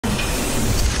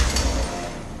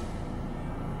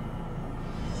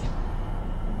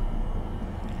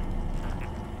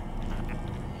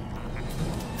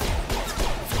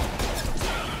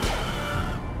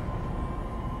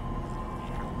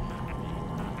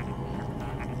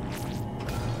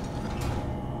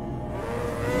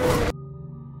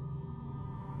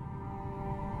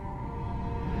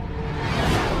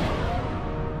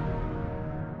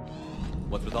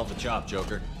the chop,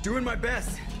 Joker. Doing my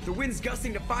best. The wind's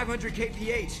gusting to 500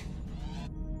 kph.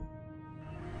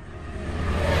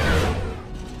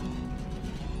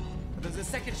 There's a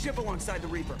second ship alongside the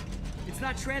Reaper. It's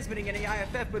not transmitting any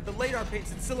IFF, but the radar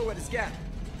paints its silhouette as Geth.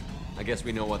 I guess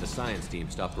we know why the science team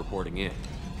stopped reporting in.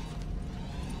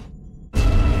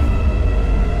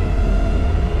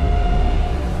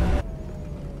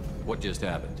 What just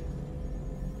happened?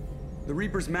 The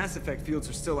Reaper's mass effect fields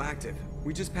are still active.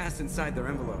 We just passed inside their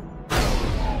envelope.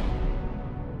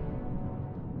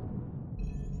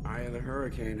 Eye of the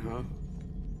hurricane, huh?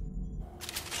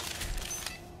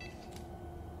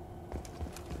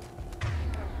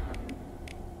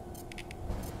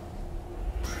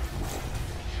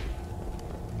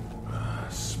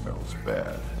 Smells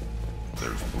bad.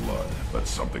 There's blood, but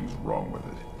something's wrong with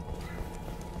it.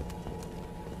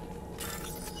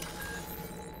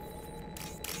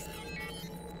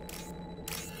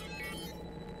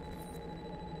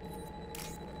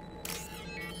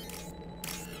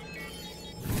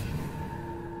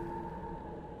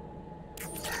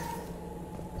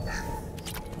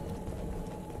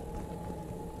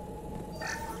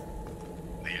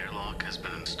 The airlock has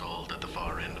been installed at the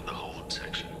far end of the hold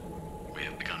section. We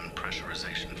have begun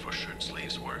pressurization for shirt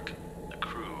sleeves work. The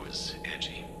crew is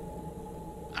edgy.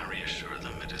 I reassure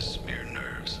them it is mere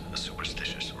nerves, a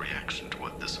superstitious reaction to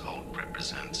what this hold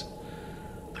represents.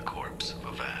 The corpse of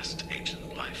a vast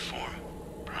ancient life form.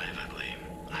 Privately,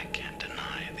 I can't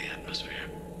deny the atmosphere.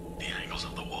 The angles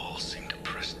of the walls seem to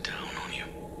press down on you.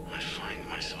 I find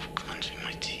myself clenching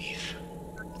my teeth.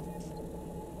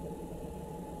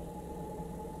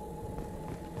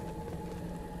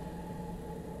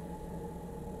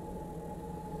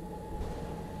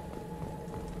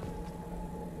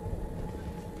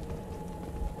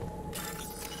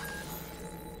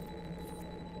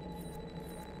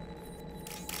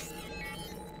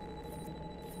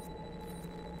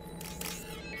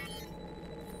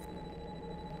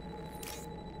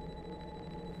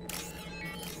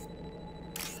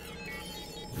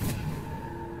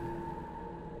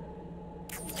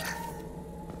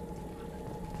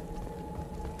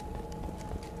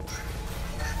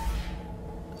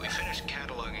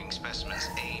 Specimens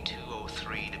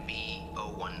A203 to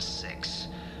B016.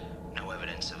 No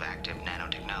evidence of active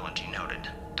nanotechnology noted.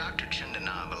 Dr.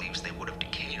 Chandana believes they would have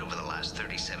decayed over the last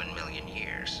 37 million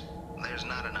years. There's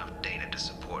not enough data to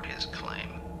support his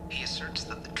claim. He asserts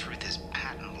that the truth is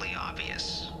patently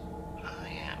obvious. I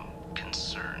am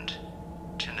concerned.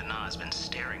 Chandana has been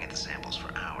staring at the samples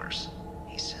for hours.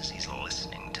 He says he's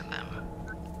listening to them.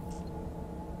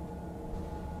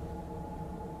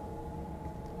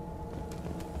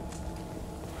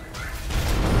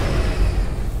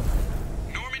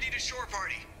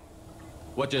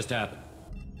 What just happened?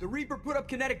 The Reaper put up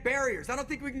kinetic barriers. I don't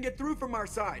think we can get through from our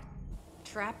side.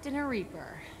 Trapped in a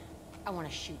Reaper. I want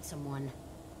to shoot someone.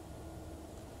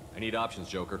 I need options,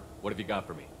 Joker. What have you got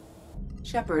for me?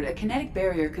 Shepard, a kinetic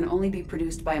barrier can only be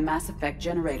produced by a mass effect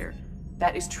generator.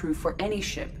 That is true for any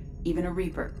ship, even a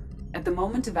Reaper. At the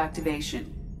moment of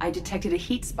activation, I detected a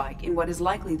heat spike in what is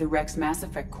likely the wreck's mass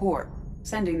effect core,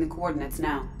 sending the coordinates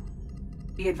now.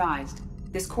 Be advised,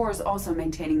 this core is also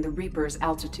maintaining the Reaper's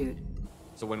altitude.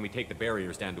 So when we take the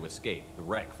barriers down to escape, the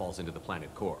wreck falls into the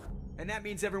planet core. And that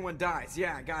means everyone dies.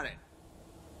 Yeah, I got it.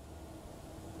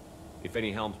 If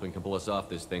any helmsman can pull us off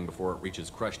this thing before it reaches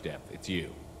crush depth, it's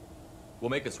you. We'll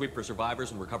make a sweep for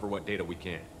survivors and recover what data we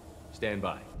can. Stand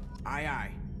by. Aye,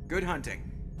 aye. Good hunting.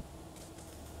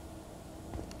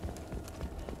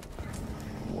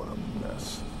 What a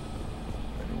mess.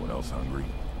 Anyone else hungry?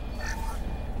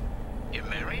 You're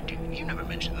married? You never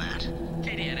mentioned that.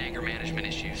 Katie had anger management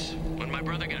issues. When my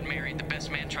brother got married, the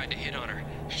best man tried to hit on her.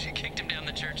 She kicked him down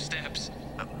the church steps.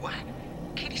 What?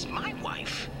 Katie's my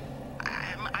wife.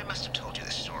 I must have told you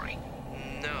this story.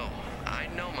 No, I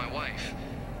know my wife.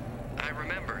 I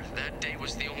remember that day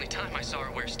was the only time I saw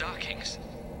her wear stockings.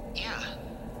 Yeah,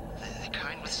 the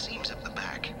kind with seams up the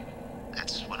back.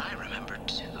 That's what I remember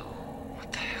too.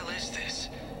 What the hell is this?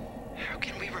 How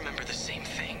can we remember the same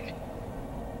thing?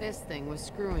 This thing was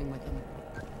screwing with them.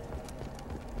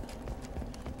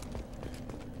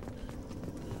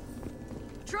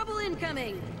 Trouble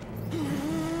incoming!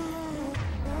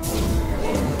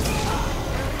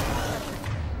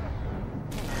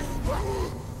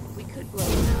 We could blow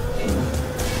it up.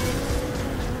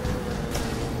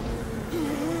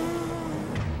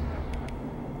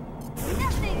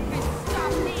 Nothing can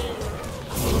stop me!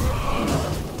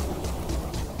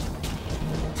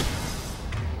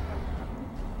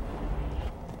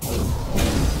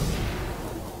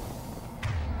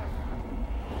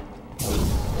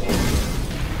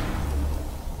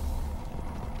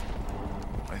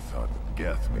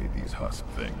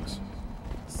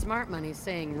 smart money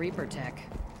saying Reaper tech.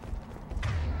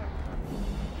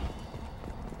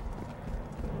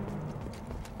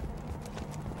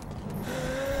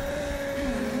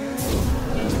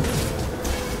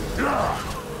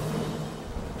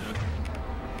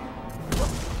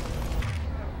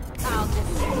 I'll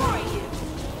destroy you.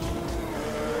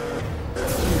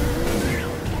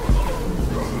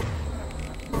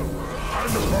 Time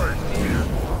to fight!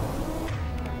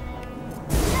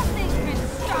 Nothing can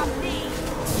stop me.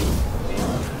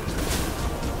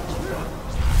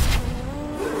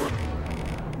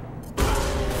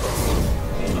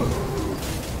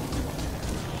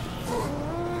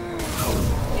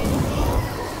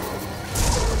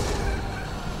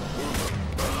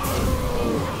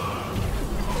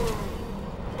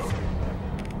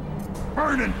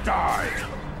 Burn and die!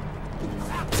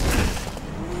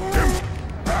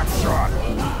 Back shot!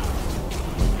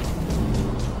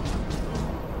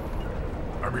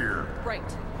 I'm here. Right.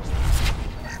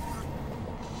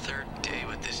 Third day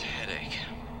with this headache.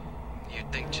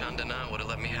 You'd think Chandana would have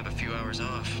let me have a few hours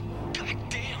off. God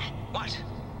damn! What?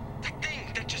 That thing,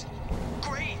 that just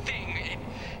gray thing, it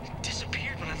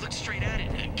disappeared when I looked straight at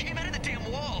it. It came out of the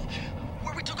damn wall,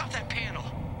 where we took off that panel.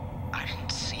 I didn't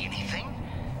see anything.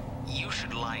 You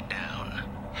should lie down.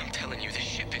 I'm telling you, this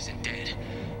ship isn't dead.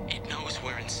 It knows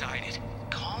we're inside it.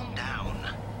 Calm down.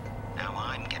 Now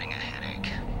I'm getting a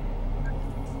headache.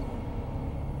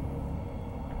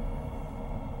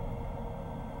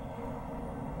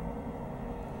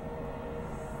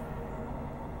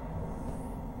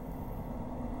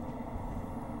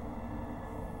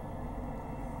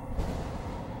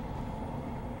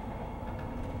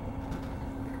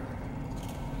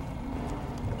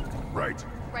 Right.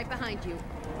 Right behind you.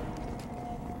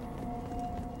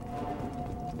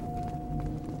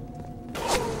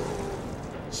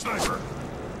 Sniper!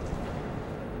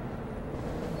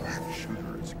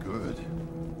 Shooter is good.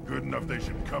 Good enough they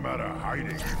should come out of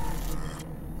hiding.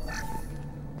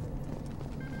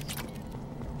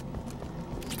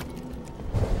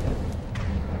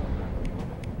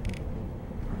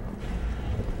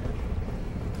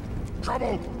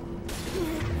 Trouble!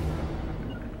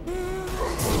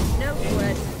 No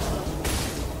sweat.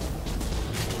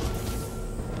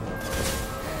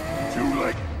 Too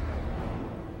late.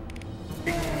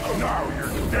 Now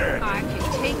you're dead. I can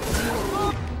take you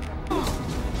on.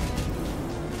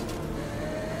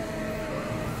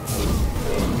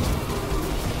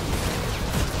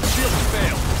 Shields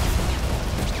failed.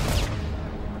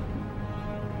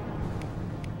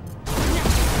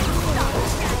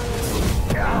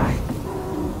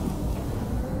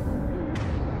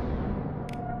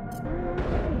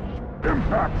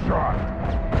 Impact shot!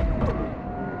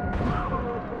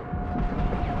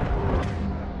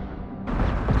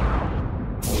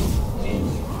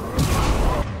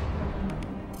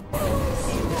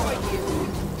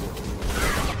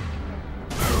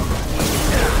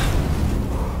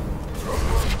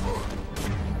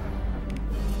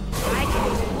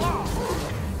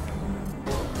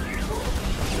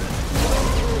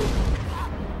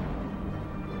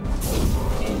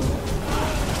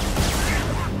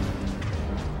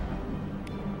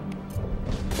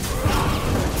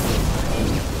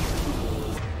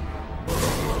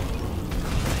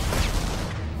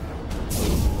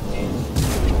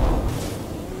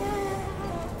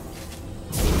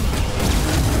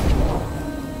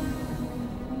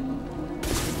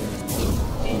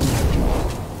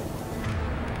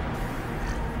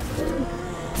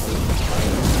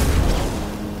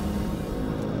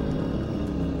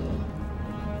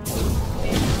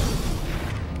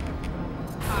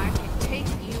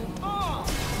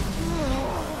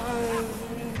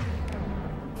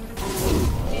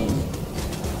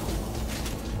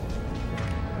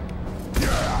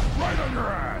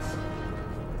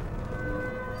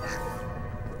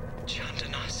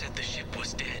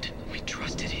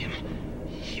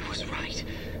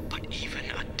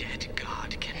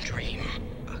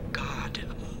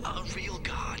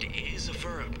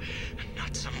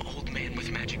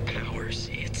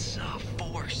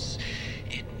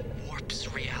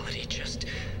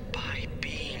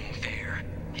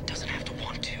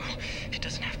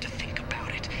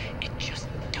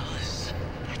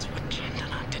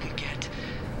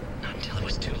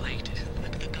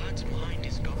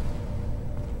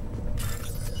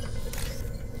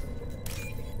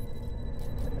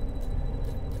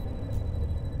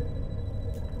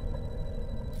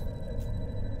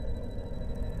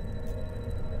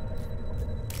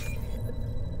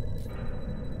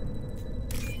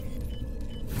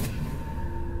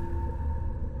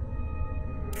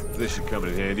 This should come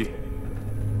in handy.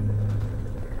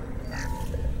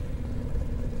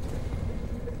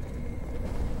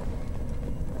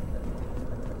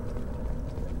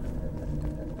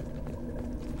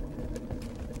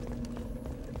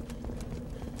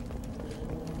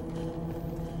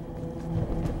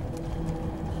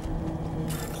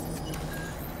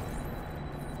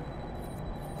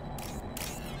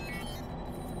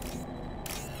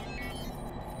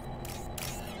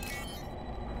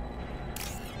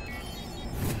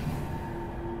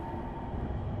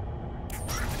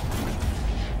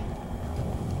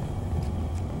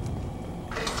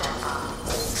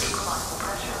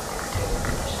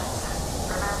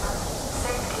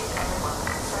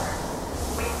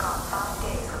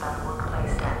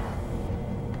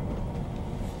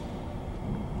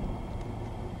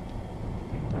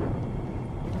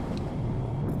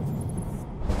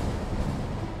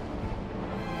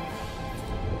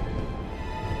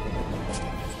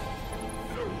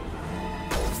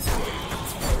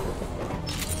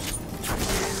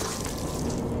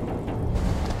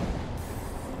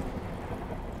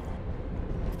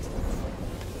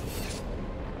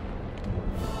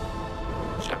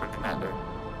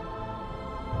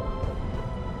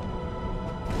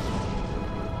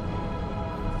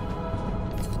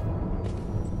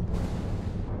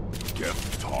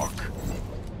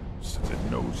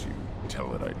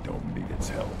 Tell it I don't need its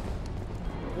help.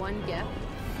 One Geth.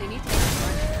 They need to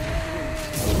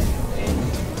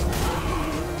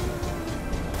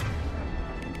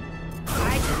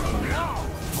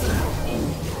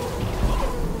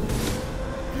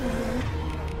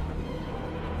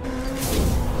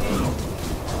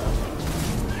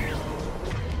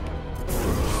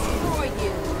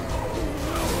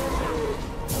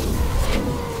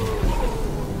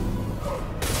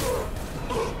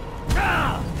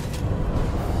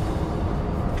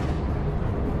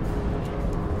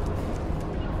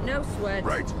no sweat.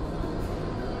 Right.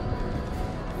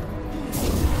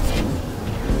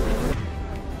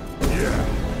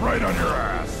 Yeah, right on your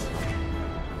ass.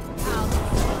 I'll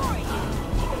destroy you.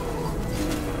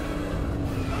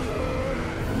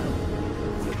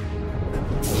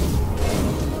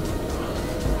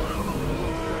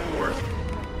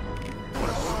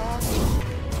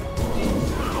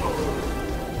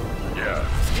 Yeah,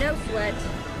 No sweat.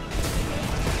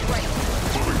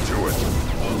 moving to it.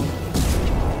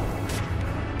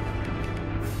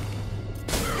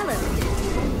 Hello.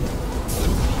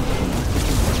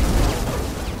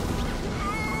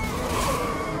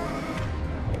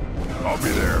 I'll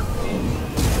be there.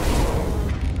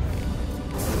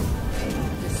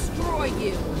 Destroy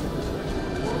you.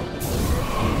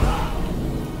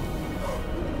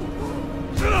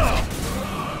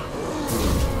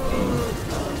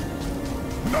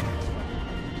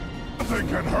 Nothing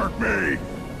can hurt me.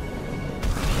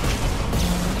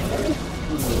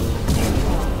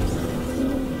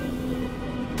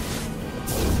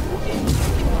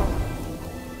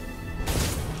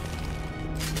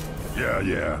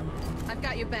 Yeah. I've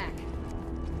got your back.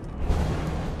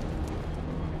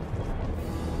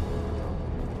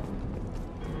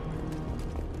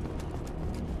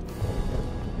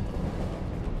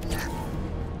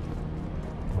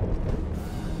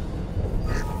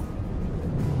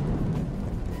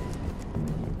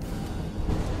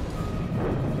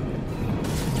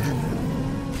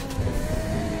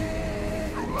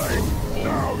 Too late.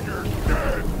 Now you're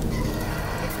dead.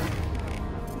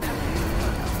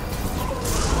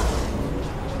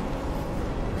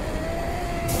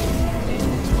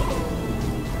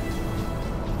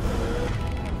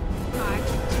 I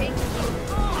can take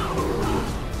you on.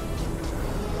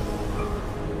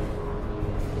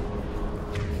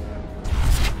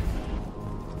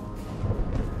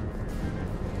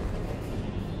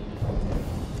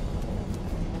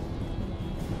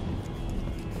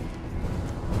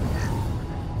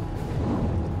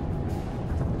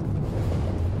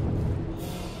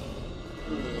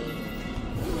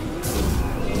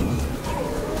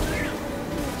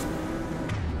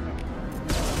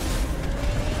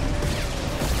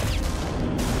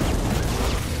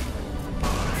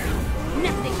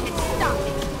 Nothing can stop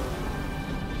me.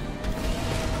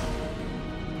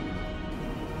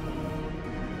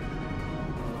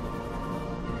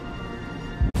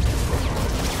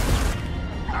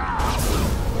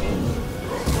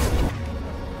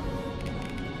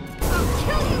 I'll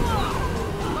kill you all!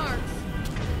 Marks.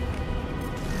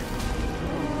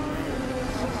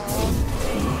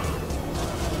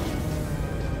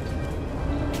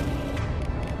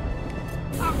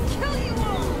 I'll kill you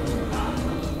all!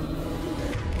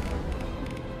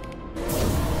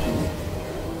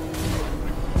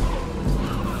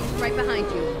 Right behind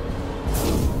you.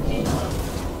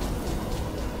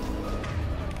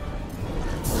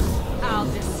 I'll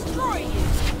destroy you.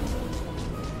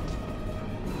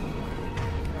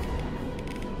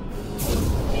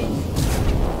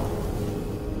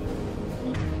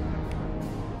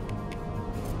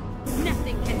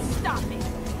 Nothing can stop me.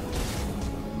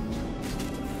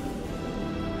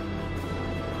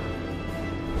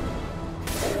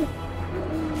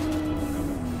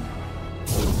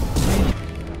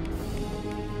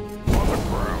 On the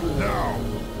ground now.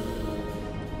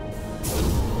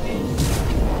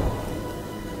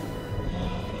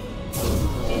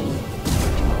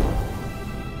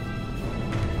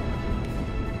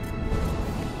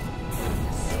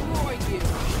 Destroy you.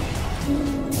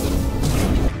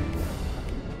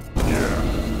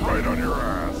 Yeah, right on your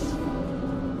ass.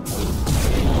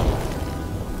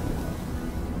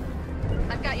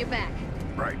 I've got your back.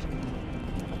 Right.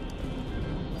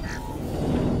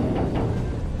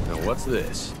 Now what's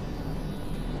this?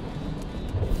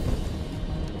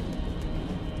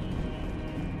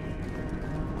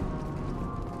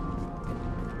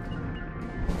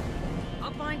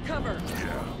 I'll find cover.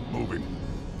 Yeah, moving.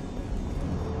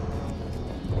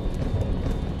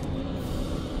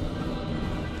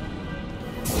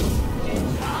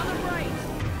 On the right.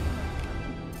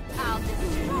 I'll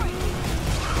destroy you.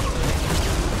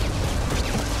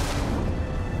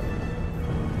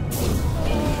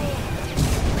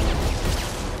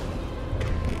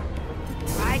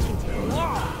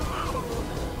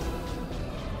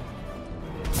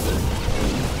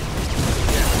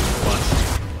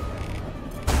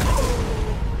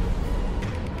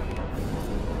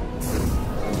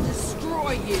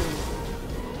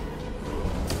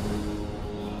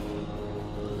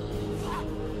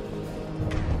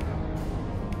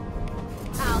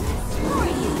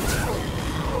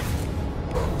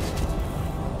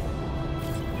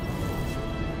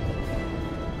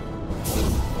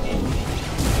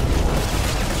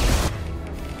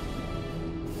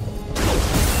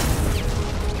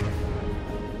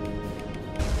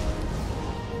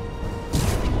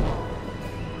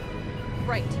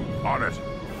 On it.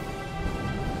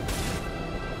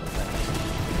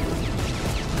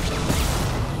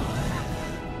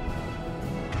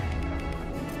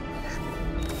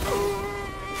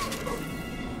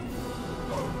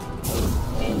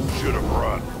 Should have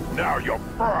run. Now you'll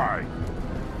fry.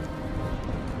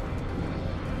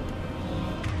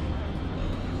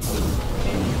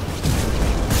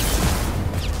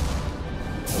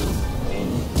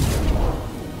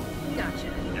 Gotcha.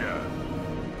 Yeah.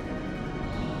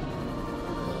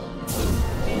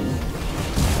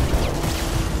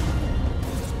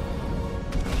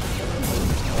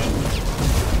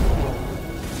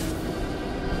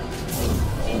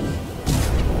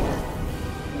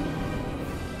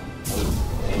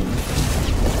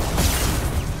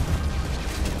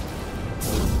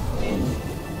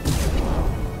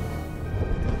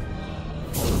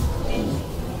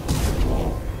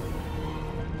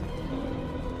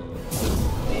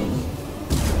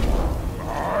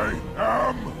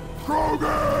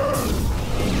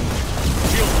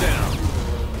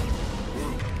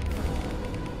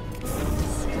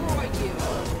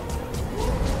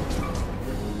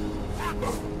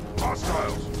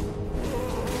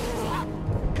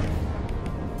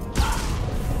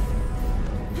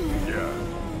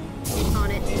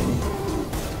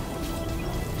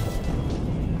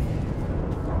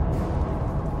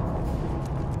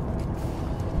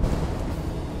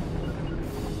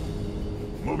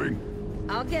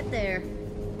 I'll get there.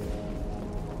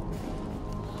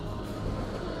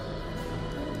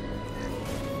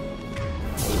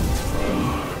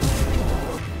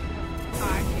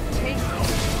 I can take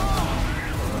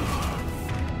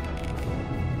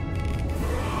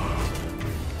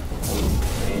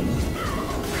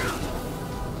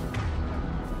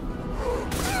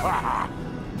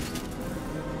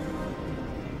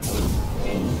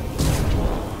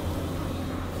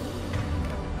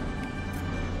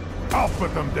I'll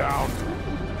put them down.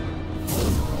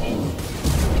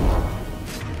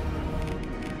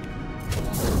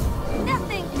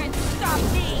 Nothing can stop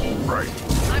me! Right.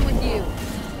 I'm with you.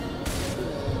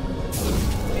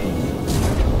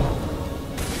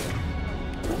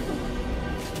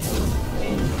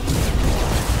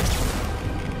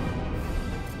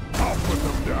 I'll put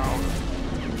them down.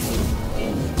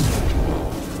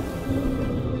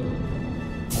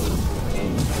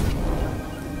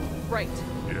 Right.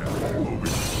 Yeah,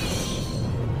 moving.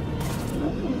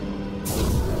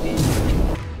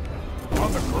 On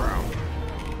the ground.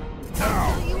 Now!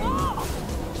 You all!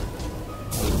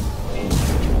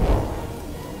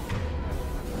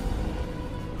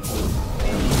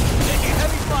 Taking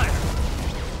heavy fire!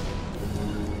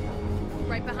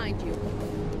 Right behind you.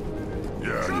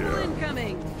 Yeah, Trouble yeah.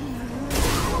 incoming!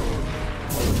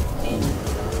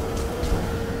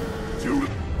 Too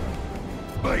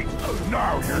late.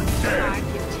 Now you're I dead.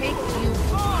 can take you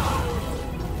all!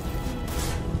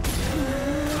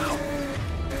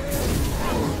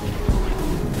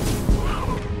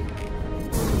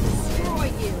 Destroy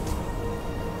you!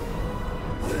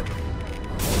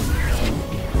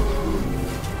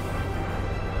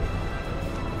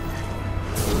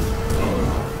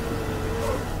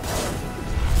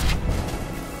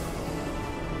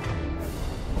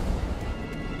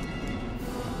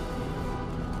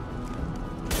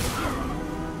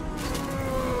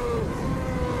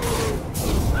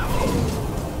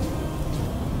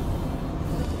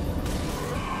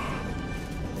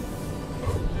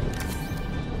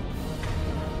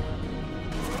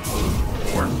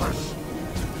 Worthless.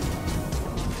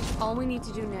 All we need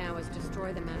to do now is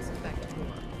destroy the Mass Effect core.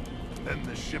 Then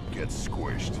the ship gets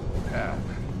squished. Ah,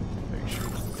 make sure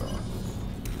it's gone.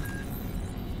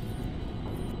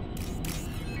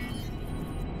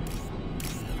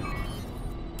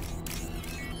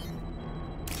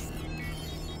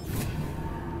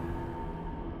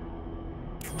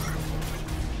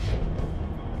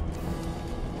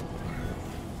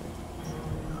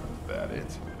 That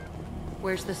it?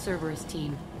 Where's the Cerberus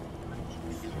team?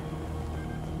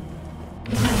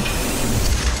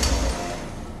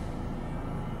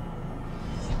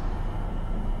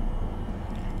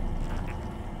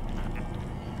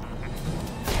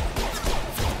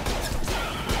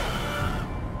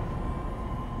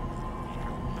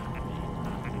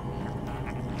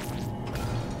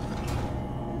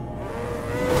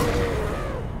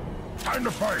 Time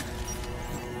to fight!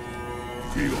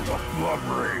 Feel the blood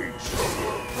rage!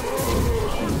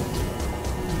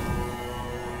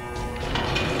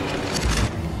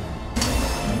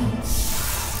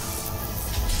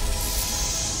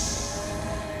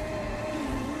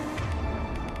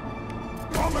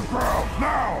 On the ground,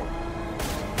 now!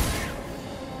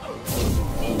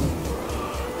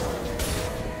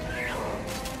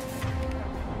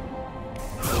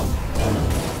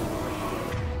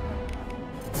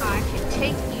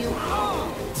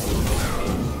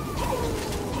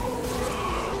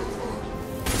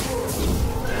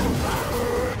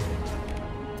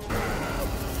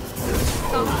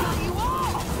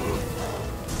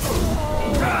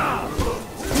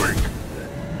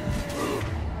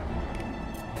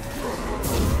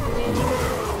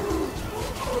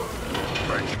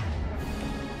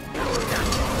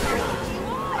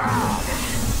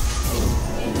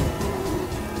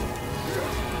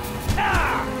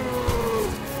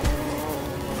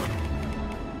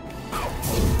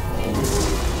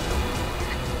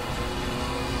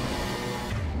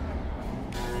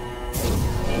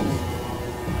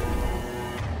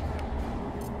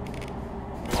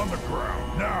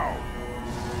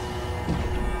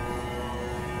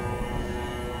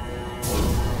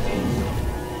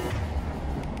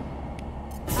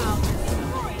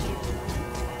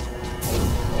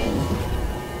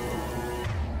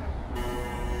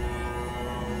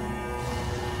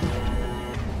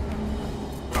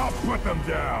 put them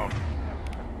down!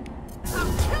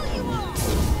 I'll kill you all!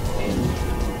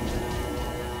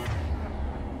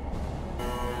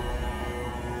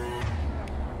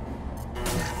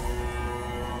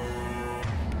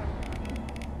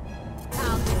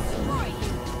 I'll destroy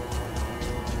you!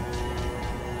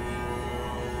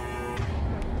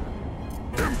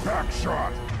 Impact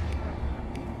shot!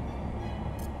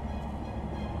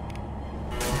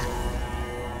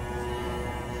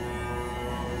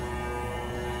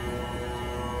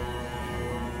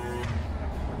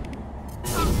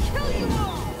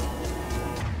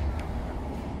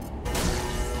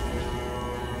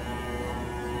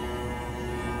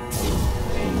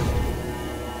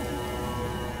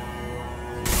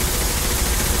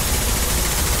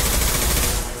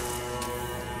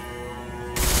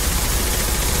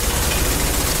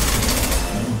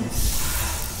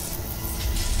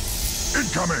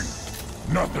 Incoming!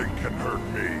 Nothing can hurt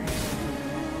me.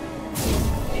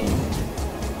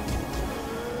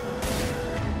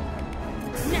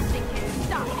 Nothing can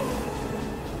stop me!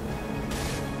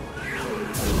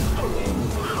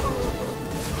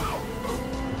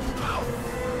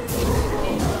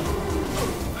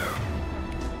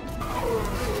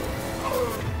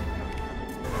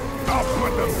 I'll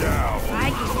put them down! I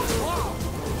can do all!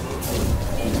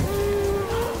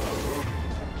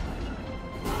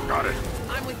 Got it!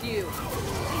 I'm with you.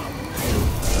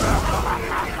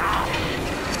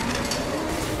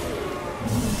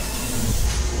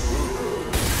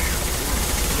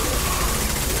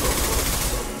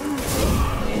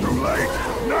 Too late!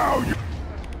 Now you're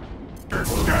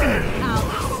dead! I'll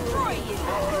destroy you!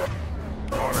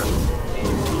 On it!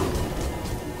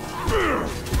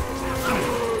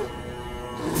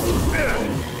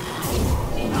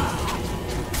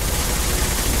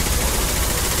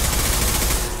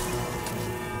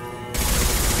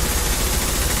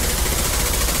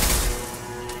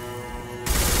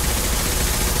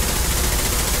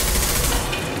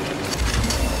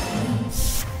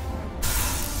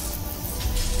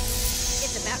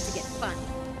 It's about to get fun.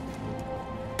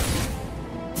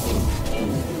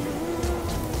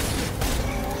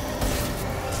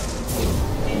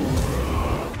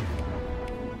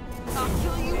 I'll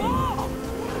kill you all!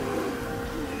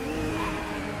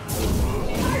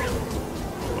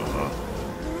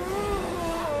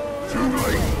 Too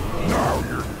late! Now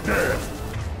you're dead!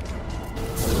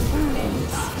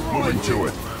 Moving to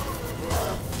it!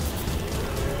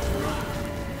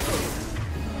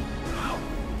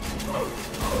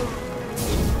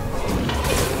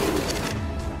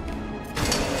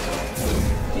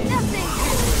 Nothing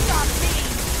can stop me!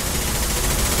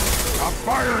 Stop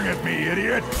firing at me,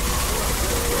 idiot!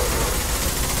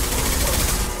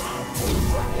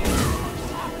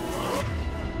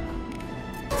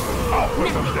 I'll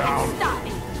put them Nothing down! can stop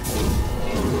me!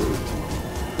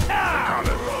 Got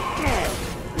it!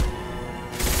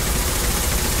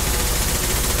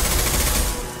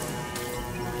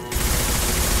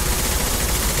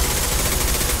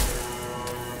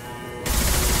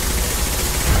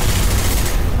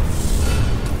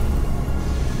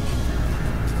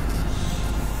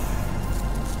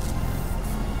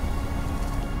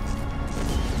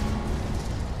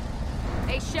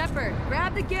 Hey, Shepard,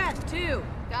 grab the Geth, too.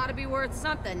 Gotta be worth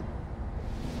something.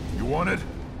 You want it?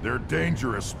 They're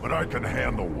dangerous, but I can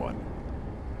handle one.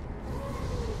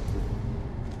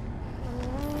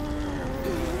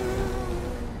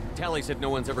 Tally said no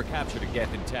one's ever captured a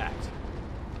Geth intact.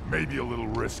 Maybe a little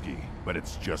risky, but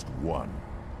it's just one.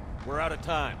 We're out of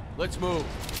time. Let's move.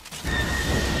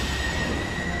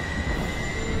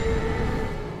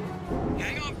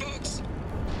 Hang on, folks.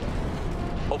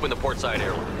 Open the port side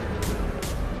airlock.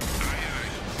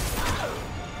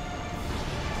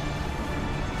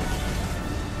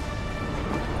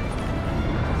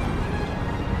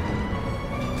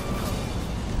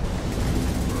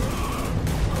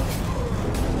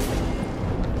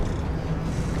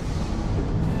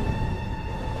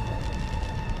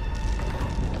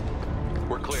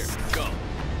 We're clear. Go.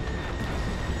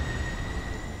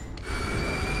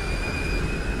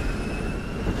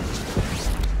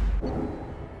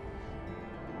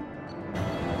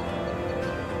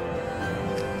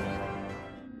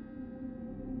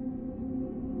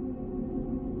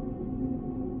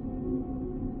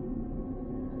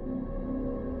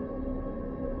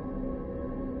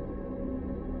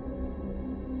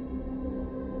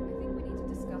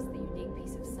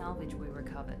 Salvage we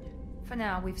recovered. For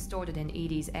now, we've stored it in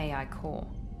Edie's AI core.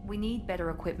 We need better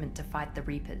equipment to fight the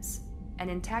Reapers. An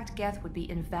intact Geth would be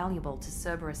invaluable to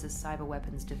Cerberus's cyber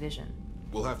weapons division.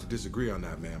 We'll have to disagree on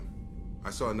that, ma'am.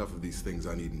 I saw enough of these things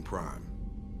I need in Prime.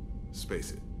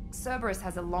 Space it. Cerberus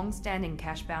has a long-standing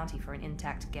cash bounty for an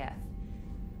intact Geth.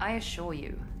 I assure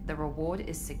you, the reward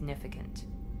is significant.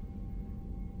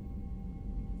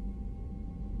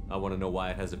 I want to know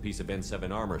why it has a piece of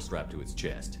N7 armor strapped to its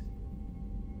chest.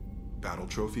 Battle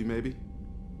trophy, maybe?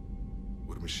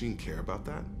 Would a machine care about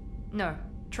that? No.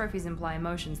 Trophies imply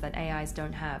emotions that AIs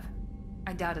don't have.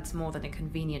 I doubt it's more than a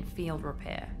convenient field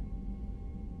repair.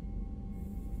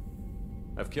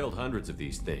 I've killed hundreds of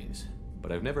these things,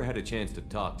 but I've never had a chance to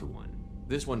talk to one.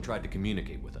 This one tried to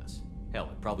communicate with us. Hell,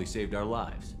 it probably saved our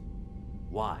lives.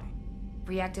 Why?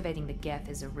 Reactivating the Geth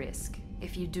is a risk.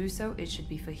 If you do so, it should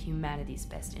be for humanity's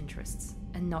best interests,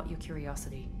 and not your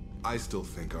curiosity. I still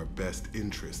think our best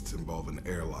interests involve an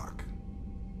airlock.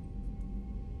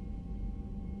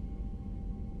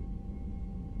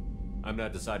 I'm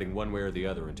not deciding one way or the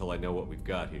other until I know what we've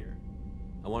got here.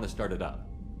 I want to start it up.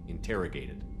 Interrogate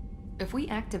it. If we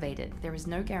activate it, there is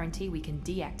no guarantee we can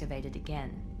deactivate it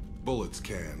again. Bullets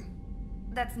can.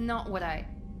 That's not what I...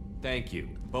 Thank you,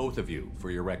 both of you,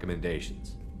 for your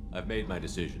recommendations. I've made my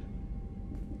decision.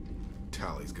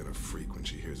 Tally's gonna freak when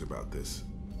she hears about this.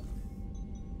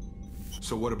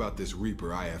 So what about this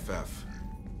Reaper IFF?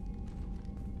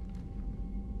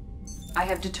 I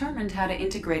have determined how to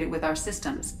integrate it with our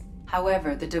systems.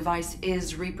 However, the device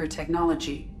is Reaper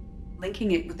technology.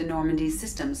 Linking it with the Normandy's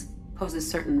systems poses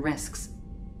certain risks.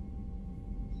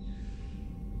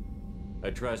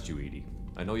 I trust you, Edie.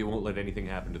 I know you won't let anything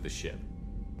happen to the ship.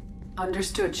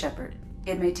 Understood, Shepard.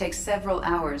 It may take several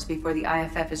hours before the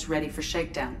IFF is ready for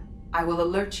shakedown. I will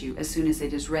alert you as soon as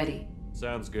it is ready.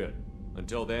 Sounds good.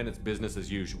 Until then, it's business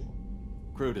as usual.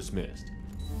 Crew dismissed.